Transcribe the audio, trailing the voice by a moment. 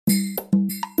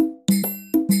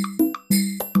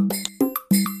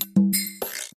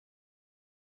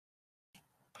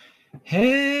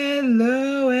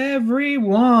Hello,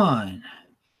 everyone.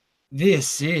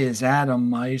 This is Adam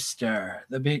Meister,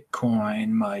 the Bitcoin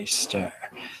Meister,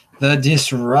 the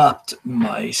Disrupt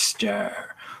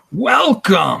Meister.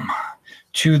 Welcome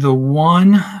to the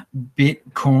One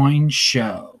Bitcoin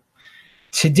Show.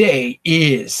 Today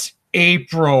is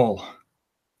April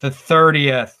the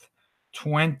 30th,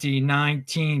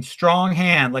 2019. Strong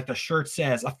hand, like the shirt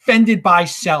says, offended by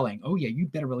selling. Oh, yeah, you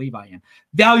better believe I am.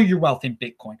 Value your wealth in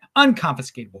Bitcoin.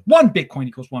 Unconfiscatable. One Bitcoin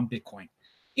equals one Bitcoin.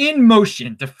 In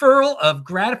motion. Deferral of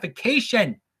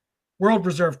gratification. World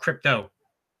Reserve crypto.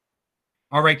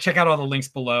 All right, check out all the links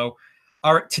below.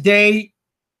 All right, today,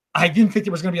 I didn't think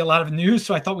there was going to be a lot of news,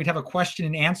 so I thought we'd have a question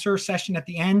and answer session at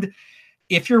the end.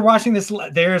 If you're watching this,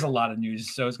 there's a lot of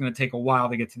news, so it's going to take a while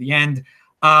to get to the end.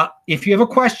 If you have a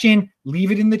question,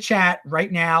 leave it in the chat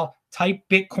right now. Type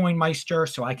Bitcoin Meister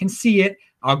so I can see it.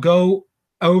 I'll go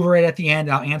over it at the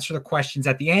end. I'll answer the questions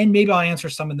at the end. Maybe I'll answer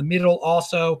some in the middle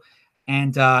also.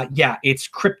 And yeah, it's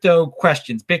crypto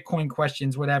questions, Bitcoin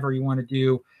questions, whatever you want to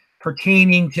do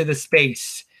pertaining to the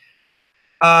space.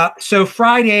 So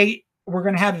Friday, we're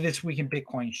going to have This Week in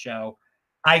Bitcoin show.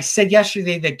 I said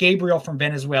yesterday that Gabriel from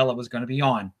Venezuela was going to be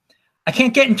on. I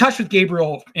can't get in touch with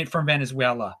Gabriel from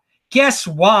Venezuela. Guess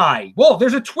why? Well,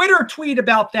 there's a Twitter tweet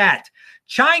about that.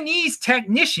 Chinese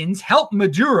technicians help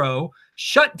Maduro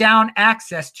shut down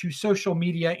access to social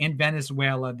media in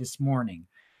Venezuela this morning.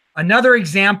 Another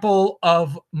example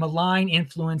of malign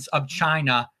influence of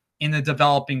China in the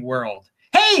developing world.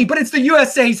 Hey, but it's the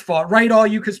USA's fault, right? All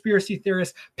you conspiracy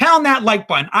theorists, pound that like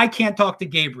button. I can't talk to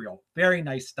Gabriel. Very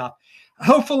nice stuff.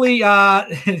 Hopefully,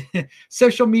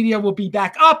 social media will be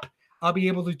back up. I'll be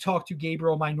able to talk to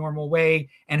Gabriel my normal way,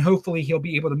 and hopefully he'll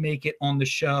be able to make it on the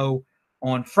show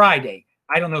on Friday.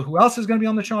 I don't know who else is going to be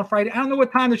on the show on Friday. I don't know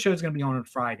what time the show is going to be on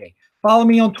Friday. Follow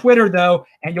me on Twitter, though,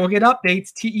 and you'll get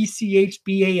updates,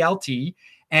 TECHBALT,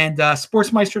 and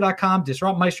sportsmeister.com,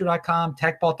 disruptmeister.com,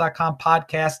 techbalt.com,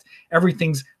 podcast.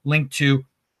 Everything's linked to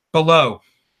below.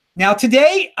 Now,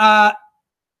 today,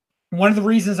 one of the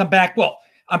reasons I'm back, well,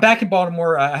 I'm back in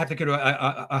Baltimore. I have to go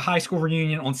to a high school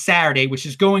reunion on Saturday, which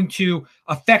is going to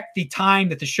affect the time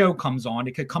that the show comes on.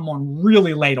 It could come on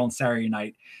really late on Saturday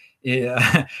night.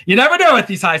 Yeah. You never know at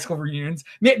these high school reunions.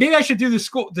 Maybe I should do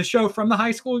the show from the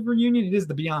high school reunion. It is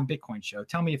the Beyond Bitcoin show.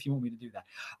 Tell me if you want me to do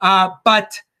that.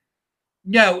 But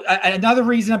no, another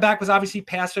reason I'm back was obviously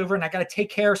Passover, and I got to take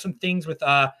care of some things with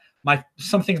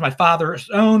some things my father's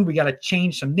owned. We got to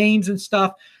change some names and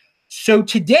stuff. So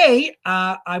today,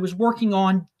 I was working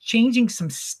on changing some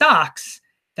stocks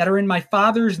that are in my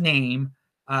father's name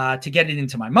to get it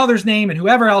into my mother's name and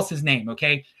whoever else's name,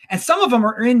 okay? And some of them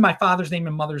are in my father's name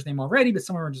and mother's name already, but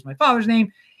some are just my father's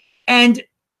name. And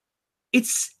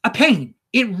it's a pain.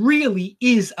 It really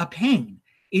is a pain.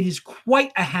 It is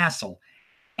quite a hassle.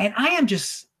 And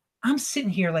I'm sitting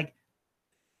here like,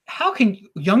 how can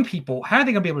young people, how are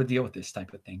they going to be able to deal with this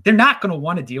type of thing? They're not going to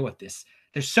want to deal with this.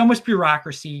 There's so much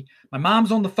bureaucracy. My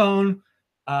mom's on the phone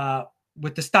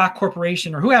with the stock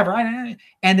corporation or whoever,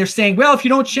 and they're saying, well, if you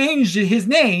don't change his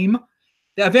name,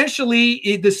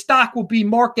 eventually the stock will be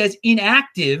marked as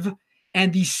inactive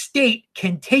and the state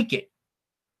can take it.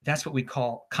 That's what we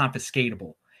call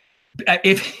confiscatable.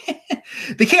 If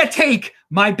they can't take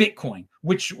my Bitcoin,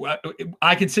 which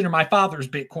I consider my father's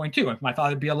Bitcoin too. If my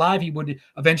father would be alive, he would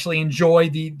eventually enjoy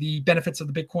the benefits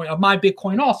of the Bitcoin, of my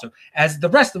Bitcoin also, as the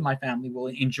rest of my family will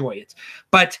enjoy it.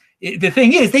 But the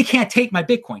thing is, they can't take my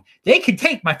Bitcoin. They can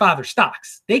take my father's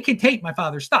stocks. They can take my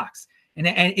father's stocks. And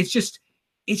it's just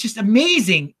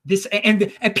amazing. This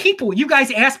and people, you guys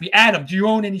ask me, Adam, do you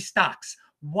own any stocks?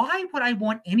 Why would I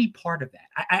want any part of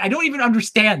that? I don't even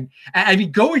understand. I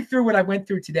mean, going through what I went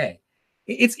through today,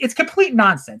 it's complete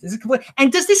nonsense.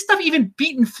 And does this stuff even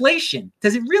beat inflation?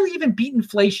 Does it really even beat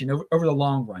inflation over the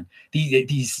long run?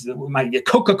 These my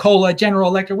Coca-Cola, General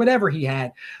Electric, whatever he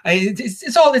had.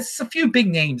 It's a few big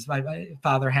names my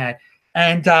father had,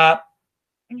 and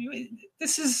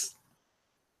this is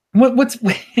what's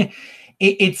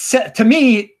it's to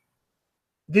me.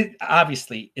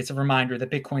 Obviously, it's a reminder that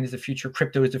Bitcoin is the future,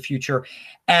 crypto is the future,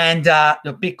 and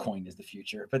Bitcoin is the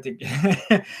future. But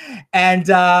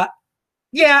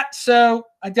yeah, so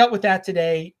I dealt with that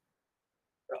today.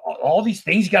 All these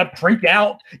things you got to print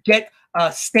out, get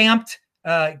stamped,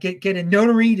 get a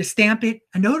notary to stamp it.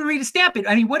 A notary to stamp it.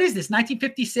 I mean, what is this?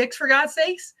 1956, for God's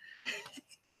sakes?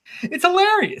 It's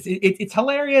hilarious. It's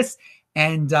hilarious,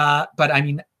 and but I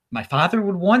mean. My father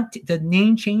would want the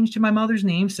name changed to my mother's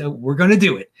name, so we're going to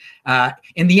do it.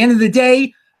 In the end of the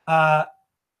day,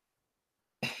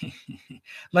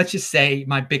 let's just say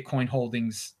my Bitcoin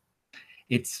holdings,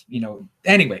 it's,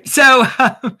 anyway. So,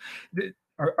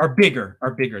 all are bigger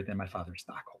than my father's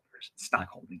stock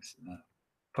holdings.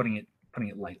 Putting it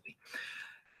lightly.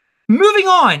 Moving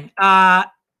on,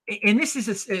 and this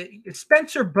is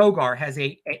Spencer Bogar has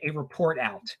a report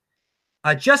out,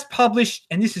 just published,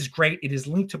 and this is great. It is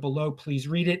linked to below. Please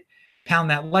read it. Pound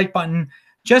that like button.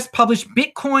 Just published.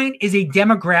 Bitcoin is a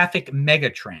demographic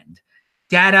megatrend.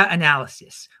 Data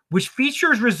analysis, which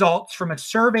features results from a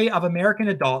survey of American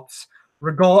adults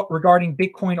regarding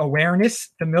Bitcoin awareness,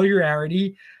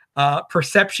 familiarity,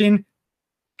 perception,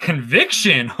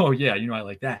 conviction. Oh yeah, I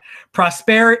like that.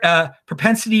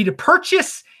 Propensity to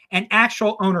purchase, and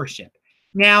actual ownership.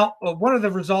 Now, one of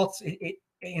the results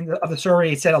of the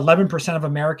survey, it said 11% of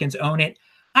Americans own it.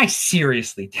 I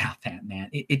seriously doubt that, man.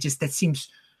 That seems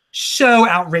so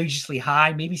outrageously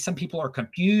high. Maybe some people are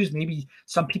confused. Maybe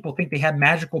some people think they have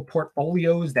magical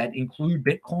portfolios that include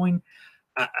Bitcoin.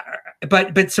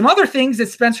 But some other things that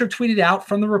Spencer tweeted out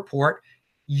from the report: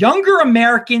 younger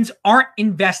Americans aren't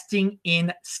investing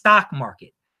in stock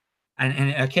market.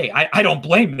 And okay, I don't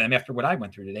blame them after what I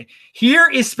went through today. Here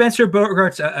is Spencer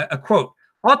Bogart's a quote.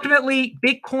 Ultimately,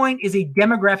 Bitcoin is a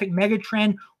demographic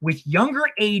megatrend with younger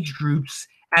age groups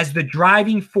as the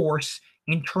driving force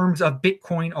in terms of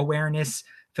Bitcoin awareness,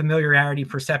 familiarity,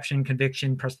 perception,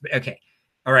 conviction. Okay.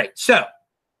 All right. So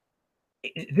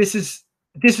this is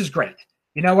great.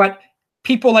 You know what?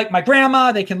 People like my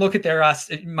grandma, they can look at their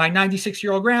my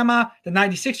 96-year-old grandma, the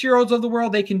 96-year-olds of the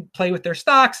world, they can play with their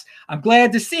stocks. I'm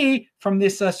glad to see from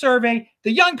this survey,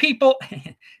 the young people,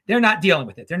 they're not dealing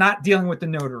with it. They're not dealing with the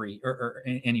notary or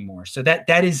anymore. So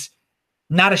that is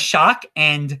not a shock,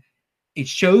 and it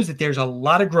shows that there's a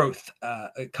lot of growth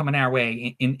coming our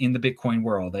way in the Bitcoin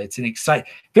world. It's an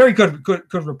very good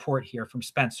report here from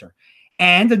Spencer.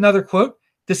 And another quote: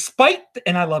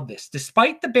 and I love this,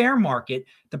 despite the bear market,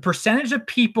 the percentage of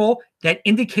people that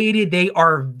indicated they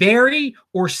are very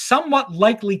or somewhat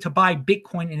likely to buy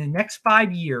Bitcoin in the next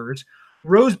 5 years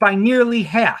rose by nearly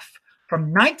half,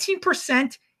 from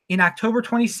 19% in October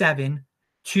 27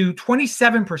 to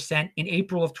 27% in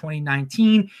April of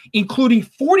 2019, including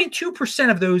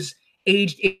 42% of those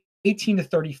aged 18 to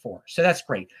 34. So that's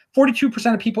great.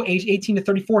 42% of people aged 18 to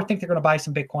 34 think they're going to buy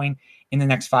some Bitcoin in the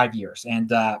next 5 years.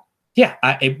 And yeah,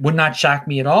 it would not shock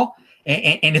me at all.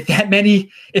 And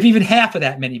if even half of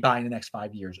that many buy in the next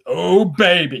 5 years, oh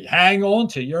baby, hang on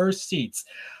to your seats.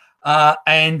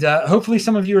 And hopefully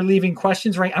some of you are leaving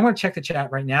questions. Right, I'm going to check the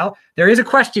chat right now. There is a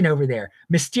question over there.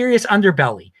 Mysterious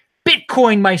Underbelly.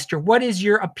 Bitcoin Meister, what is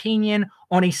your opinion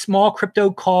on a small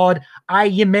crypto called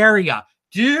Iamaria?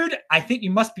 Dude, I think you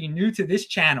must be new to this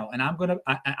channel, and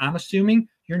I'm assuming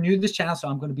you're new to this channel, so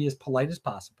I'm going to be as polite as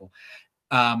possible.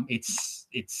 It's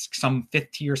some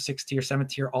 5th tier, 6th tier, 7th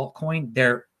tier altcoin.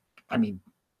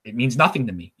 It means nothing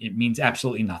to me. It means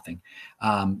absolutely nothing.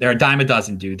 They're a dime a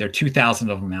dozen, dude. There are 2,000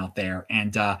 of them out there,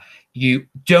 and you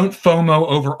don't FOMO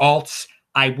over alts.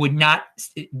 I would not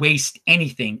waste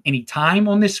any time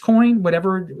on this coin,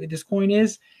 whatever this coin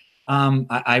is.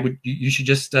 You should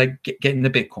just get into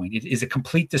Bitcoin. It is a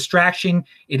complete distraction.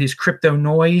 It is crypto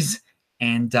noise.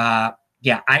 And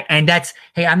yeah,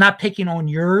 I'm not picking on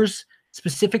yours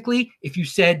specifically. If you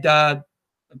said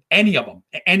any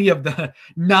of the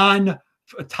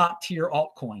non-top tier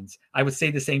altcoins, I would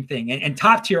say the same thing. And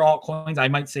top tier altcoins, I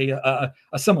might say a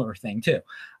similar thing too.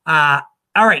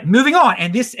 All right, moving on.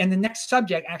 And the next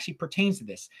subject actually pertains to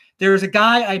this. There's a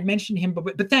guy, I mentioned him,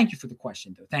 but thank you for the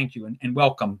question, though. Thank you, and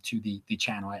welcome to the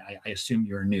channel. I assume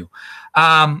you're new.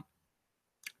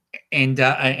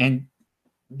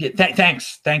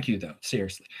 Thanks. Thank you, though.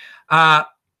 Seriously.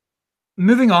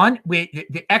 Moving on,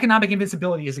 the economic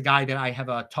invincibility is a guy that I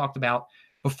have talked about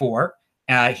before.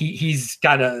 He's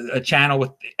got a channel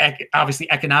with obviously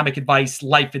economic advice,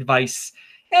 life advice,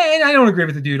 and I don't agree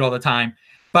with the dude all the time.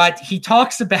 But he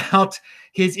talks about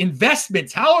his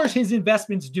investments. How are his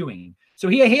investments doing? So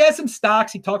he has some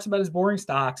stocks. He talks about his boring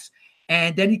stocks.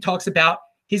 And then he talks about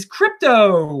his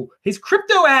crypto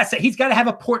asset. He's got to have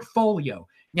a portfolio.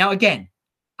 Now, again,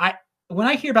 when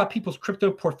I hear about people's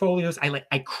crypto portfolios,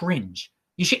 I cringe.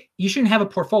 You shouldn't have a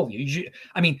portfolio.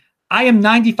 I am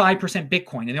 95%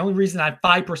 Bitcoin. And the only reason I'm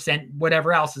 5%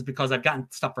 whatever else is because I've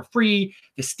gotten stuff for free,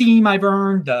 the Steam I've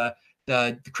earned,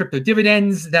 the crypto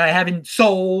dividends that I haven't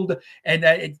sold.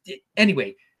 And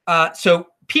anyway, so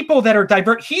people that are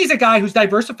he's a guy who's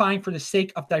diversifying for the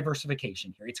sake of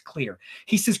diversification here. It's clear.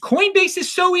 He says Coinbase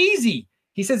is so easy.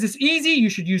 He says it's easy. You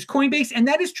should use Coinbase. And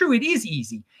that is true. It is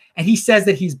easy. And he says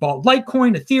that he's bought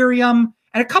Litecoin, Ethereum,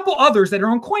 and a couple others that are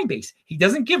on Coinbase. He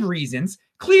doesn't give reasons.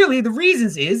 Clearly, the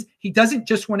reasons is he doesn't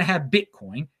just want to have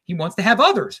Bitcoin. He wants to have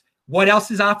others. What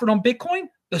else is offered on Bitcoin?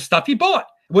 The stuff he bought.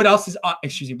 What else is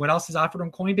what else is offered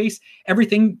on Coinbase?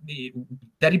 Everything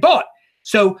that he bought.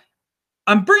 So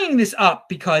I'm bringing this up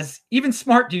because even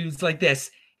smart dudes like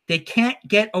this, they can't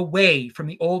get away from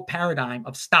the old paradigm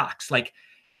of stocks. Like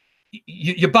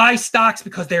you buy stocks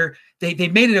because they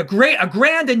made it a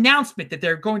grand announcement that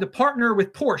they're going to partner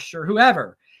with Porsche or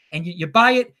whoever, and you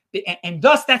buy it, and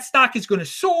thus that stock is going to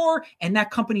soar and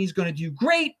that company is going to do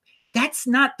great. That's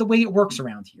not the way it works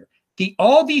around here.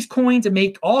 All these coins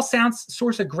make all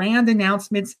sorts of grand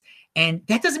announcements, and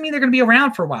that doesn't mean they're going to be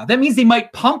around for a while. That means they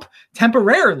might pump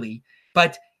temporarily,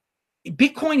 but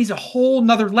Bitcoin is a whole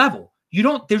nother level.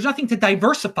 There's nothing to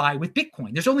diversify with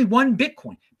Bitcoin. There's only one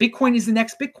Bitcoin. Bitcoin is the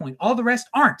next Bitcoin. All the rest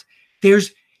aren't.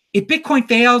 If Bitcoin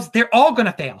fails, they're all going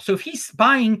to fail. So if he's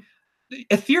buying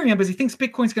Ethereum because he thinks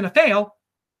Bitcoin's going to fail,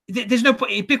 there's no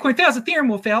point. If Bitcoin fails, Ethereum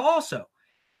will fail also.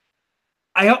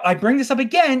 I bring this up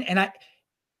again, and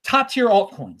top tier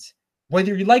altcoins,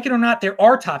 whether you like it or not, there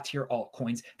are top tier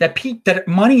altcoins that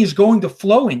money is going to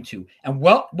flow into. And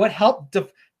what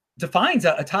defines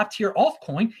a top tier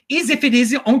altcoin is if it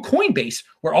is on Coinbase,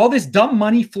 where all this dumb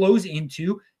money flows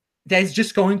into, that is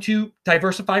just going to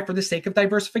diversify for the sake of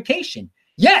diversification.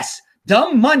 Yes,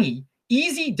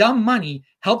 easy dumb money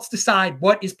helps decide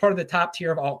what is part of the top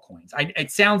tier of altcoins.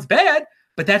 It sounds bad,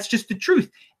 but that's just the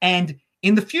truth. And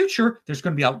in the future, there's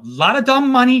going to be a lot of dumb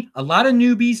money, a lot of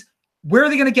newbies. Where are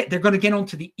they going to get? They're going to get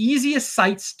onto the easiest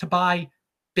sites to buy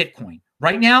Bitcoin.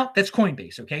 Right now, that's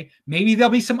Coinbase, okay? Maybe there'll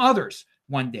be some others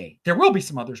one day. There will be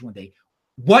some others one day.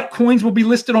 What coins will be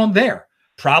listed on there?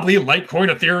 Probably Litecoin,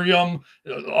 Ethereum,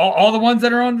 all the ones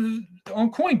that are on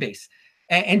Coinbase,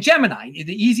 and Gemini,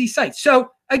 the easy sites.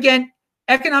 So again,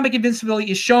 economic invincibility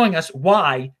is showing us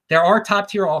why there are top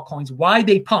tier altcoins, why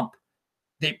they pump.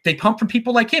 They pump from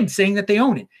people like him saying that they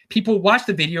own it. People watch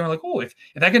the video and are like, oh, if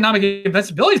economic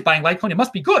invincibility is buying Litecoin, it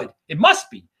must be good. It must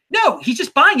be. No, he's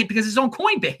just buying it because it's on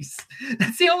Coinbase.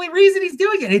 That's the only reason he's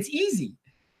doing it. It's easy.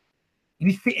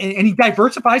 And he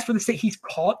diversifies for the sake. He's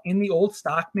caught in the old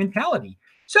stock mentality.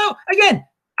 So again,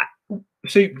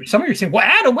 some of you are saying, well,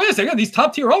 Adam, wait a second, these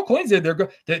top tier altcoins,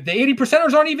 the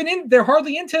 80%ers aren't even in, they're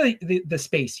hardly into the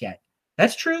space yet.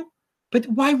 That's true. But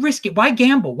why risk it? Why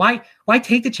gamble? Why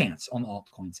take the chance on the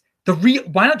altcoins?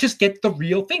 Why not just get the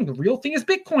real thing? The real thing is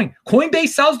Bitcoin. Coinbase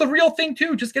sells the real thing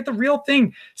too. Just get the real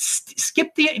thing.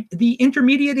 Skip the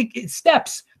intermediate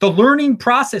steps, the learning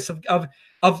process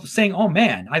of saying, oh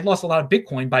man, I lost a lot of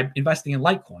Bitcoin by investing in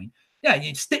Litecoin. Yeah,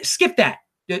 you skip that.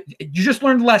 You just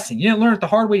learned the lesson. You didn't learn it the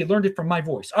hard way. You learned it from my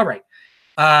voice. All right.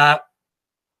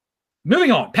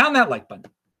 Moving on. Pound that like button.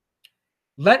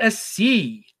 Let us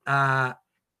see.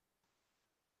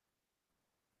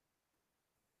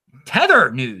 Tether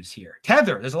news here.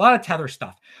 Tether. There's a lot of Tether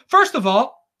stuff. First of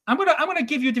all, I'm gonna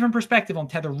give you a different perspective on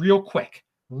Tether real quick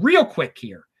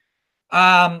here.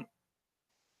 And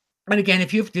again,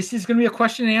 if this is going to be a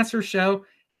question and answer show,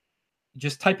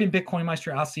 just type in Bitcoin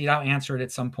Meister. I'll see it. I'll answer it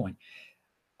at some point.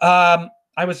 I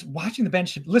was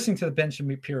listening to the Ben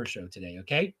Shapiro show today.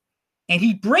 Okay, and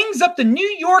he brings up the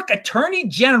New York Attorney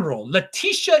General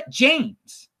Letitia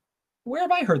James. Where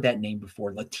have I heard that name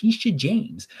before? Letitia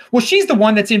James. Well, she's the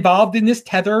one that's involved in this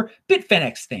Tether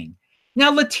Bitfinex thing.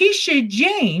 Now, Letitia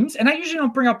James, and I usually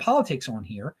don't bring up politics on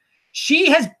here, she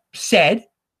has said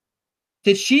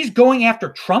that she's going after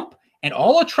Trump and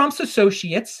all of Trump's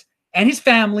associates and his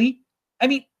family. I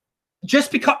mean,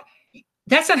 just because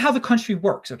that's not how the country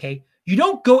works, okay? You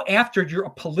don't go after your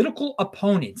political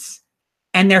opponents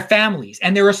and their families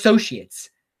and their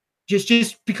associates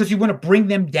just because you want to bring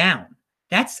them down.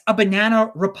 That's a banana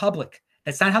republic.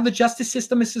 That's not how the justice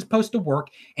system is supposed to work.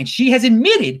 And she has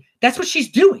admitted that's what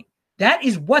she's doing. That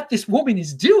is what this woman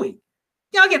is doing.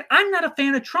 Now, again, I'm not a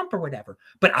fan of Trump or whatever,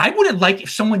 but I wouldn't like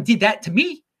if someone did that to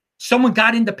me. Someone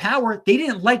got into power. They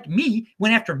didn't like me,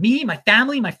 went after me, my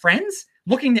family, my friends,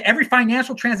 looking at every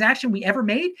financial transaction we ever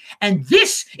made. And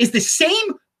this is the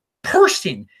same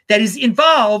person that is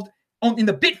involved in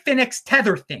the Bitfinex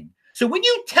Tether thing. So when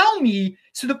you tell me,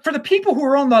 for the people who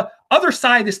are on the other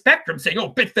side of the spectrum saying,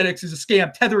 oh, Bitfinex is a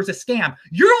scam, Tether is a scam,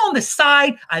 you're on the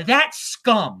side of that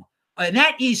scum. And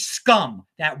that is scum,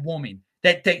 that woman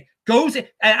that goes, and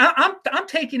I'm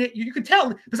taking it, you can tell,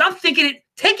 because I'm thinking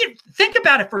think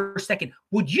about it for a second.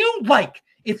 Would you like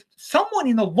if someone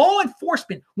in the law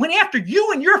enforcement went after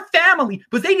you and your family,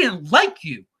 but they didn't like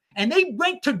you, and they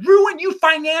went to ruin you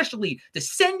financially, to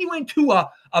send you into a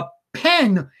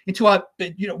pen, into a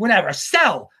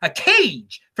cell, a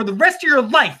cage for the rest of your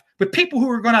life with people who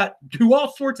are going to do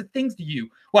all sorts of things to you,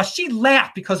 while she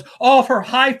laughed because all of her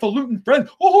highfalutin friends,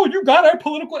 oh, you got our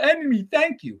political enemy,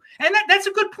 thank you. And that's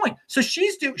a good point. So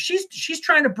she's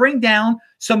trying to bring down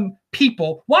some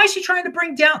people. Why is she trying to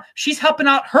bring down? She's helping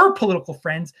out her political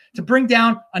friends to bring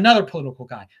down another political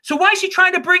guy. So why is she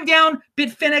trying to bring down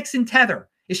Bitfinex and Tether?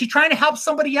 Is she trying to help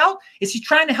somebody out? Is she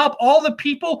trying to help all the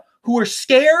people who are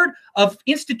scared of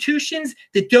institutions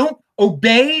that don't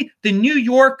obey the New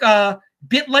York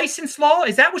bit license law?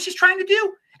 Is that what she's trying to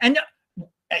do? And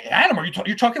Adam,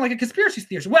 you're talking like a conspiracy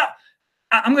theorist. Well,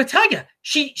 I'm going to tell you,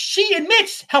 she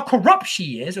admits how corrupt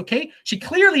she is. Okay, she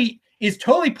clearly is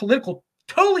totally political,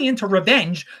 totally into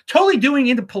revenge, totally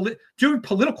doing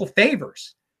political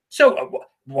favors. So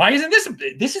why isn't this?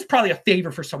 This is probably a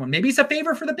favor for someone. Maybe it's a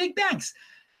favor for the big banks.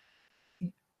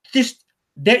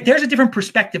 There's a different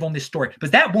perspective on this story,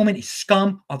 because that woman is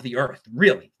scum of the earth.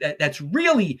 Really, that's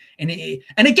really, and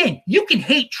again, you can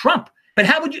hate Trump, but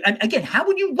how would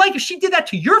you like if she did that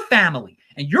to your family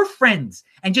and your friends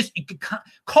and just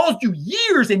caused you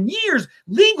years and years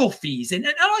legal fees? And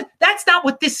that's not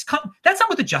what that's not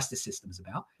what the justice system is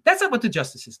about. That's not what the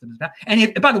justice system is about.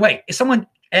 And by the way,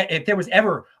 if there was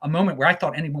ever a moment where I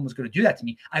thought anyone was going to do that to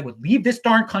me, I would leave this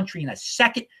darn country in a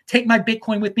second, take my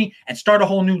Bitcoin with me, and start a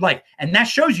whole new life. And that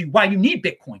shows you why you need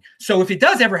Bitcoin. So if it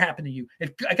does ever happen to you,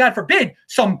 if God forbid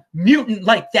some mutant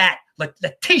like that, like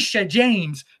Letitia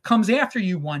James, comes after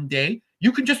you one day,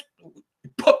 you can just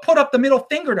put up the middle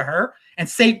finger to her and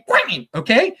say,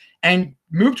 okay, and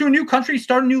move to a new country,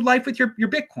 start a new life with your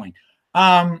Bitcoin.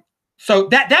 So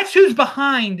that's who's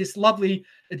behind this lovely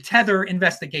Tether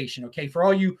investigation. Okay, for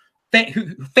all you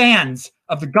fans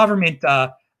of the government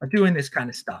are doing this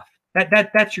kind of stuff.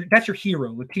 That's your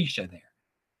hero, Letitia.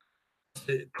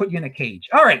 There, put you in a cage.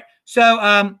 All right,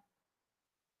 so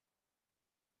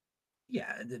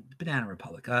yeah, the Banana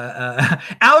Republic.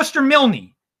 Alistair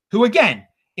Milne, who again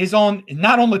is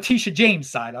not on Letitia James'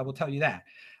 side, I will tell you that.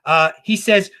 He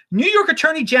says New York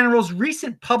Attorney General's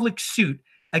recent public suit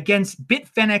against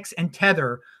Bitfinex and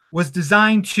Tether was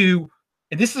designed to,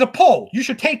 and this is a poll, you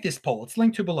should take this poll, it's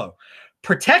linked to below,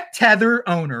 protect Tether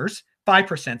owners,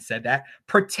 5% said that,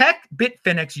 protect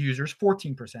Bitfinex users,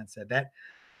 14% said that,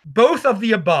 both of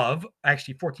the above,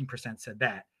 actually 14% said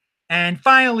that, and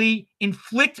finally,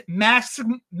 inflict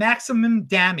maximum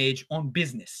damage on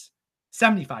business,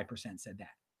 75% said that.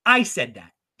 I said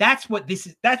that. That's what this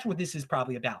is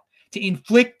probably about, to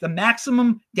inflict the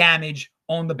maximum damage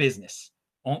on the business.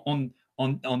 On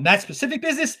that specific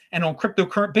business and on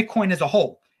cryptocurrency Bitcoin as a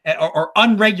whole, or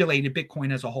unregulated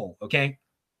Bitcoin as a whole. Okay.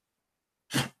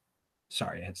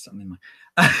 Sorry, I had something in my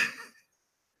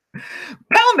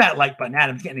pound that like button.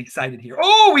 Adam's getting excited here.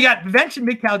 Oh, we got Vention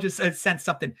Mikal just sent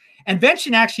something, and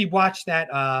Vention actually watched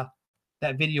that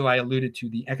video I alluded to,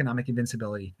 the economic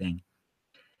invincibility thing.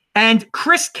 And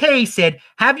Chris K said,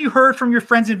 "Have you heard from your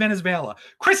friends in Venezuela?"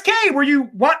 Chris K, were you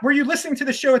listening to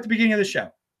the show at the beginning of the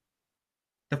show?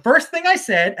 The first thing I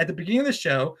said at the beginning of the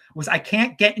show was I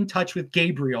can't get in touch with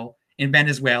Gabriel in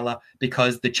Venezuela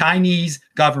because the Chinese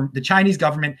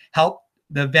government helped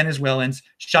the Venezuelans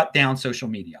shut down social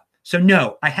media. So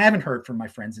no, I haven't heard from my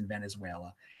friends in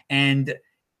Venezuela. And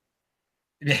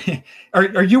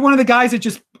are you one of the guys that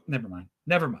just never mind.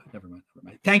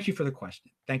 Thank you for the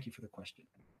question.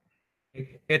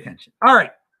 Pay attention. All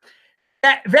right.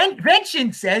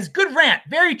 Vention says, good rant.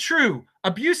 Very true.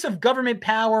 Abuse of government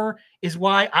power is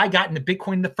why I got into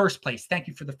Bitcoin in the first place. Thank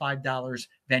you for the $5,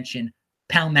 Vention.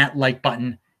 Pound that like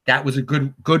button. That was a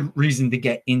good reason to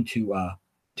get into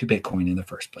to Bitcoin in the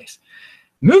first place.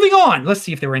 Moving on. Let's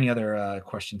see if there were any other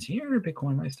questions here.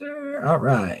 Bitcoin Meister. All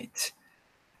right.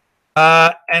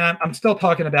 And I'm still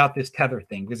talking about this Tether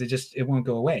thing because it won't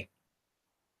go away.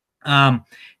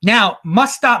 Now,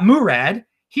 Mustap Murad,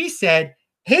 he said,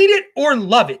 hate it or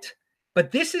love it,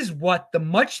 but this is what the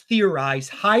much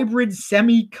theorized hybrid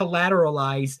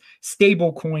semi-collateralized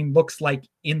stablecoin looks like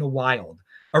in the wild,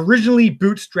 originally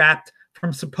bootstrapped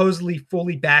from supposedly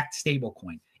fully backed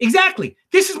stablecoin. Exactly.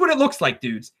 This is what it looks like,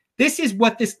 dudes. This is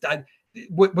what this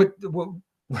what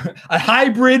a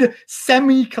hybrid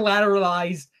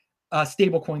semi-collateralized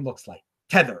stablecoin looks like.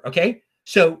 Tether, okay?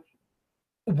 So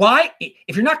why,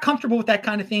 if you're not comfortable with that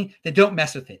kind of thing, then don't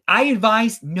mess with it. I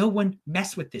advise no one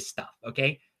mess with this stuff,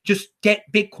 okay? Just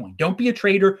get Bitcoin. Don't be a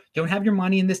trader. Don't have your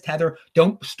money in this Tether.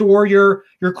 Don't store your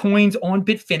coins on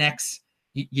Bitfinex.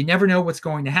 You never know what's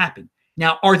going to happen.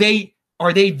 Now, are they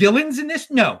villains in this?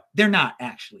 No, they're not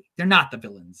actually. They're not the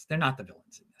villains. They're not the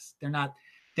villains in this. They're not.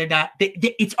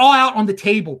 It's all out on the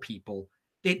table, people.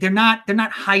 They're not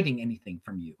hiding anything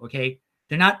from you, okay?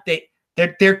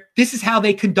 This is how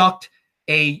they conduct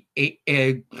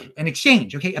an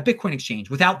exchange, okay, a Bitcoin exchange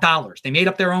without dollars. They made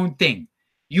up their own thing.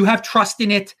 You have trust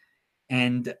in it,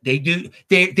 and they do.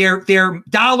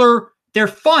 Their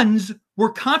funds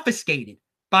were confiscated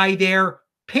by their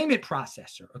payment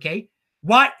processor. Okay,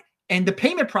 what? And the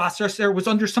payment processor was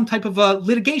under some type of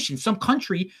litigation. Some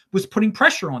country was putting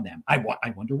pressure on them. I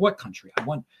wonder what country.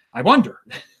 I wonder.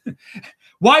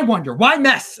 Why wonder? Why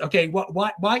mess? Okay,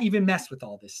 why even mess with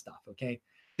all this stuff? Okay,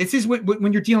 this is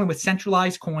when you're dealing with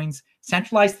centralized coins.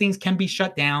 Centralized things can be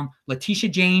shut down. Letitia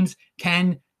James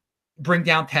can bring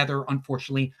down Tether.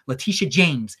 Unfortunately, Letitia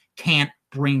James can't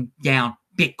bring down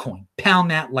Bitcoin.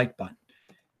 Pound that like button.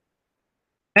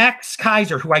 Max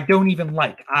Kaiser, who I don't even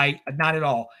like, not at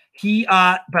all.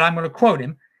 But I'm going to quote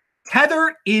him.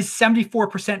 Tether is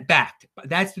 74% backed.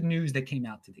 That's the news that came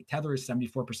out today. Tether is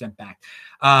 74% backed.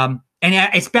 And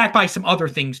it's backed by some other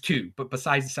things too, but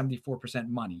besides the 74%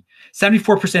 money.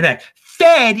 74% backed.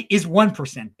 Fed is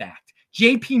 1% backed.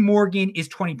 JP Morgan is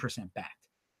 20% backed.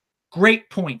 Great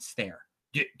points there.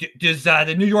 Does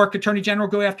the New York Attorney General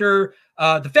go after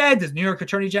the Fed? Does the New York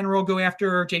Attorney General go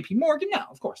after JP Morgan? No,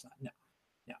 of course not. No.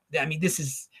 I mean, this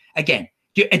is, again,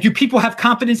 do people have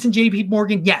confidence in JP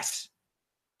Morgan? Yes.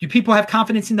 Do people have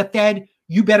confidence in the Fed?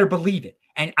 You better believe it.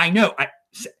 And I know,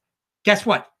 guess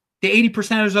what? The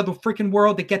 80%ers of the freaking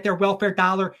world that get their welfare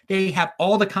dollar, they have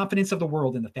all the confidence of the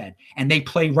world in the Fed. And they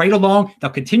play right along.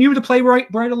 They'll continue to play right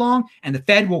along. And the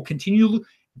Fed will continue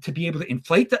to be able to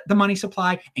inflate the money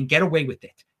supply and get away with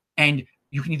it. And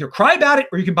you can either cry about it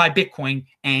or you can buy Bitcoin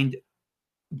and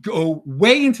go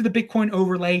way into the Bitcoin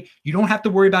overlay. You don't have to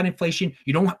worry about inflation.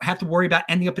 You don't have to worry about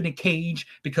ending up in a cage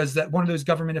because one of those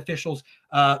government officials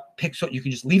picks up. You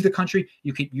can just leave the country.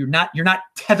 You're not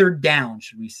tethered down,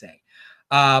 should we say?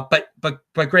 But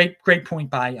great point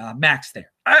by Max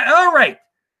there. All right.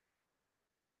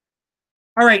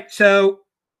 So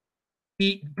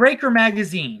the Breaker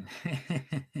magazine,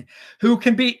 that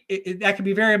can be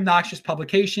a very obnoxious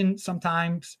publication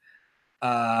sometimes.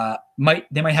 They might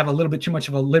have a little bit too much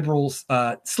of a liberal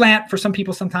slant for some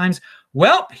people sometimes.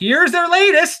 Well, here's their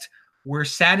latest. We're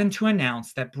saddened to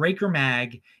announce that Breaker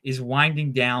Mag is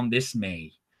winding down this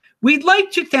May. We'd like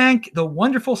to thank the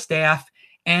wonderful staff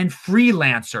and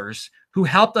freelancers who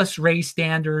helped us raise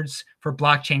standards for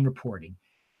blockchain reporting.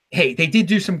 Hey, they did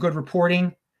do some good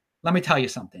reporting. Let me tell you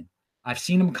something. I've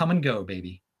seen them come and go,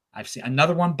 baby. I've seen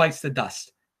another one bites the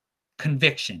dust.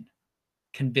 Conviction.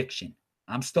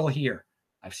 I'm still here.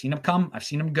 I've seen them come. I've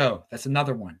seen them go. That's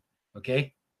another one.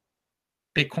 Okay.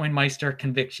 Bitcoin Meister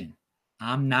conviction.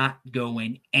 I'm not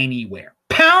going anywhere.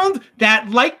 Pound that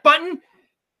like button.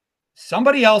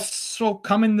 Somebody else will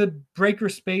come in the breaker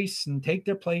space and take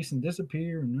their place and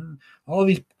disappear. And all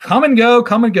these come and go.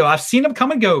 I've seen them come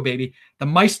and go, baby. The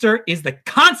Meister is the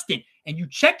constant. And you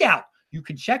can check out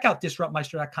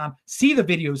disruptmeister.com. See the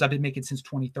videos I've been making since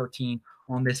 2013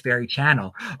 on this very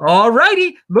channel. All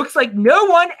righty. Looks like no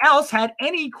one else had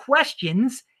any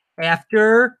questions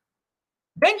after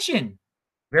mention.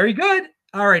 Very good.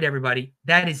 All right, everybody.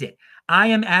 That is it. I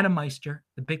am Adam Meister,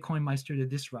 the Bitcoin Meister, the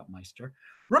Disrupt Meister.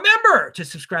 Remember to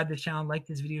subscribe to the channel, like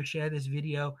this video, share this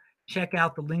video. Check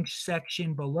out the links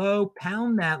section below.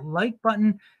 Pound that like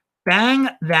button. Bang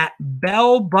that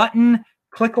bell button.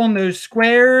 Click on those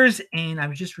squares. And I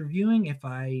was just reviewing if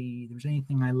there's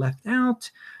anything I left out.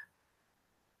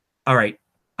 All right.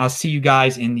 I'll see you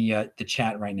guys in the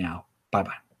chat right now.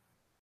 Bye-bye.